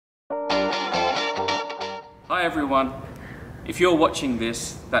Hi everyone. If you're watching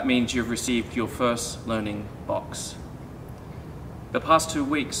this, that means you've received your first learning box. The past 2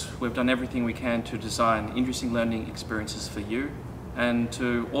 weeks, we've done everything we can to design interesting learning experiences for you and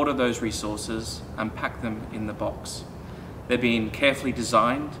to order those resources and pack them in the box. They're being carefully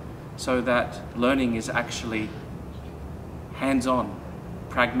designed so that learning is actually hands-on,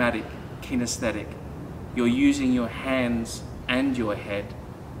 pragmatic, kinesthetic. You're using your hands and your head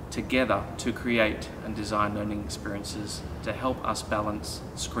together to create and design learning experiences to help us balance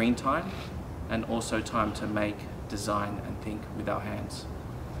screen time and also time to make, design and think with our hands.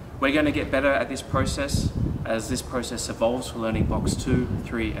 We're going to get better at this process as this process evolves for Learning Box 2,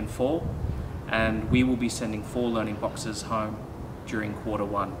 3 and 4, and we will be sending 4 learning boxes home during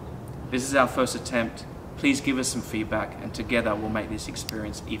Q1. This is our first attempt. Please give us some feedback and together we'll make this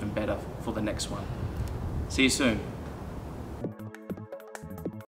experience even better for the next one. See you soon.